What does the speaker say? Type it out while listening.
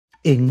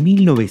En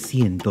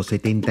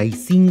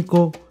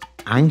 1975,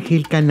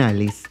 Ángel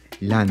Canales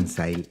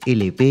lanza el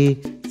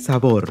LP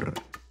Sabor,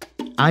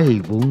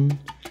 álbum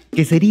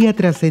que sería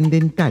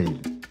trascendental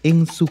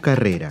en su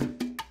carrera.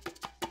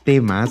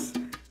 Temas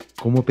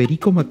como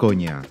Perico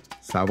Macoña,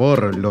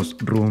 Sabor, Los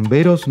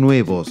Rumberos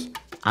Nuevos,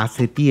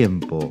 Hace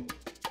Tiempo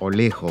o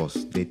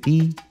Lejos de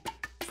Ti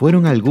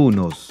fueron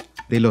algunos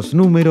de los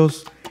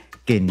números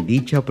que en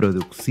dicha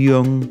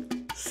producción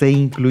se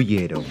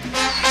incluyeron.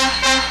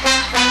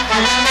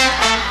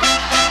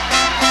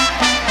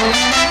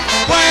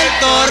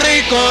 Puerto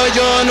Rico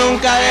yo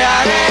nunca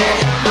dejaré.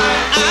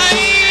 Ay,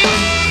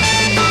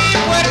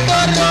 Puerto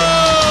Rico.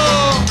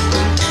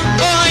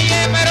 Oye,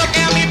 pero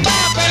que a mi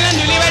papá en la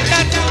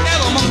libertad te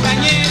hago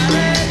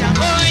montañera.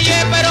 Oye,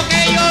 pero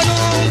que yo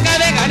nunca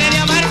dejaré de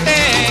amarte.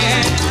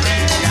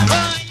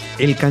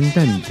 El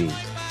cantante,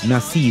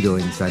 nacido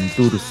en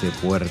Santurce,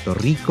 Puerto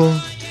Rico,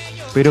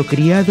 pero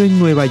criado en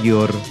Nueva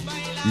York,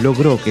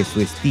 logró que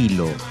su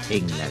estilo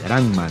en la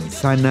Gran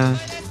Manzana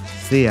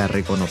sea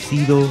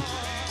reconocido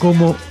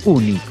como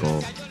único.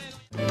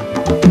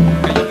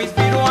 Yo me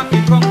inspiro aquí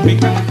con mi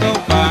canto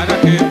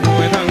para que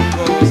puedan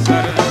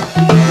gozar.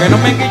 Que no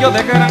me quillo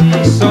de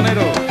gran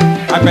sonero,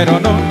 ay, pero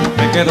no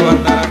me quedo a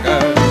andar acá.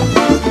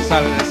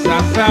 Salsa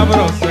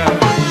sabrosa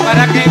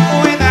para que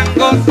puedan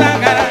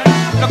gozar.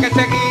 Lo que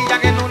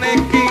seguían en una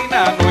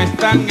esquina no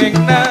están en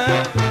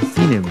nada.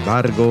 Sin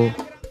embargo,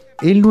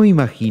 él no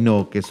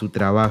imaginó que su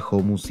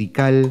trabajo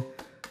musical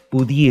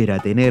pudiera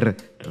tener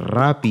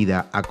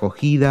rápida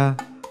acogida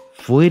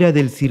fuera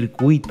del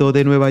circuito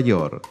de Nueva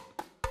York.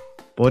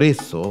 Por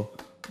eso,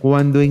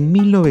 cuando en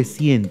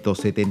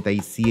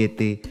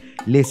 1977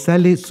 le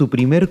sale su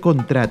primer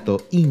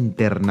contrato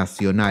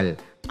internacional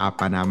a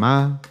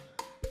Panamá,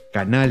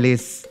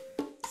 Canales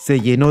se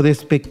llenó de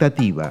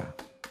expectativa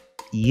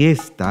y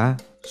esta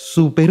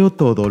superó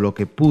todo lo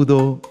que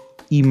pudo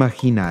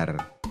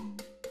imaginar.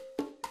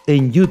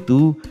 En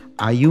YouTube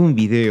hay un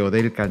video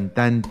del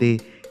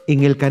cantante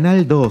en el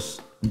canal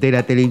 2 de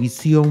la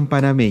televisión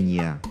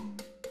panameña,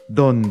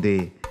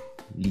 donde,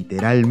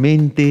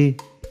 literalmente,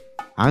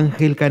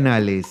 Ángel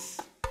Canales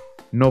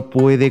no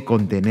puede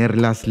contener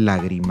las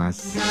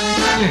lágrimas.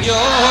 Yo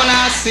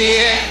nací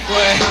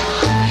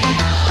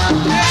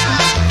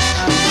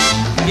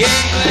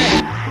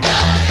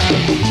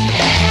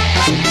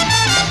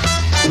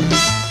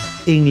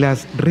En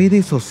las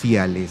redes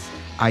sociales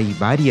hay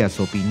varias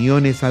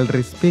opiniones al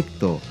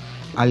respecto.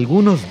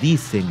 Algunos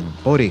dicen,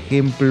 por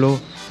ejemplo,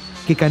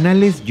 que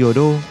Canales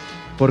lloró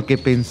porque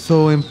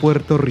pensó en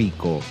Puerto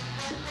Rico.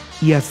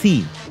 Y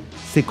así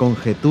se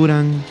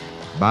conjeturan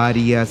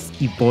varias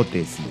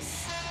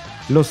hipótesis.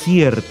 Lo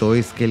cierto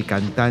es que el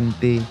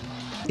cantante,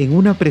 en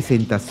una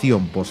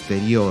presentación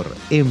posterior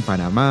en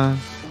Panamá,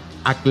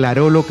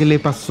 aclaró lo que le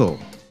pasó.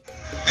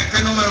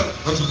 Este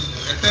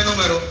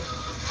número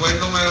fue el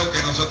número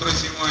que nosotros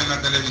hicimos en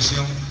la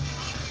televisión,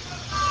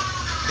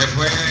 que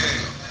fue...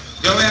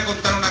 Yo voy a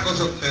contar una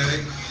cosa a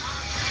ustedes.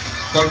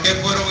 ¿Por qué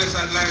fueron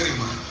esas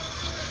lágrimas?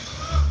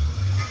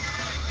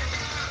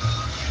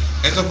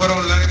 Esas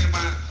fueron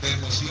lágrimas de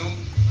emoción,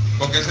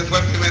 porque ese fue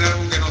el primer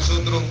álbum que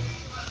nosotros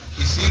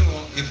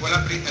hicimos y fue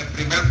el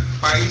primer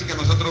país que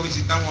nosotros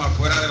visitamos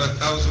afuera de los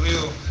Estados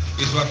Unidos,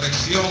 y su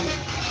afección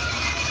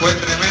fue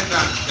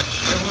tremenda.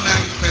 Es una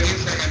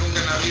experiencia que nunca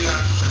en la vida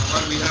se me va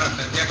a olvidar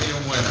hasta el día que yo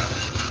muera.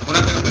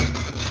 Una de los días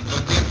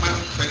más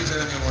felices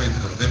de mi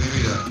momento, de mi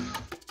vida.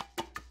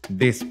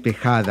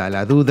 Despejada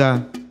la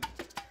duda,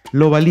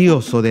 lo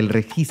valioso del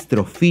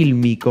registro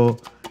fílmico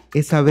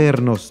es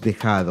habernos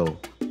dejado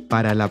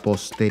para la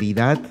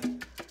posteridad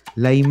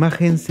la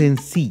imagen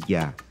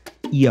sencilla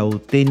y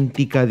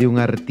auténtica de un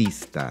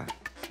artista.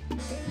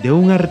 De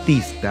un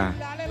artista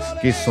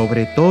que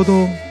sobre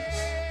todo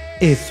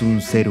es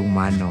un ser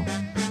humano.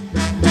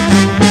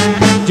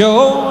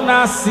 Yo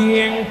nací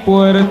en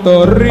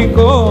Puerto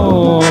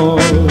Rico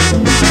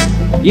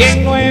y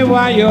en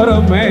Nueva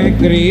York me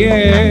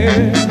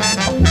crié.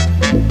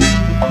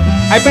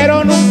 Ay,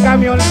 pero nunca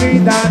me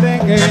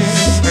olvidaré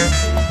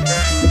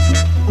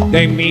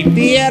de mi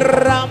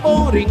tierra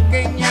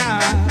boriqueña.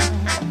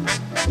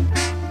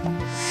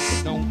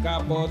 Nunca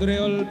podré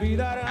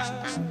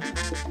olvidar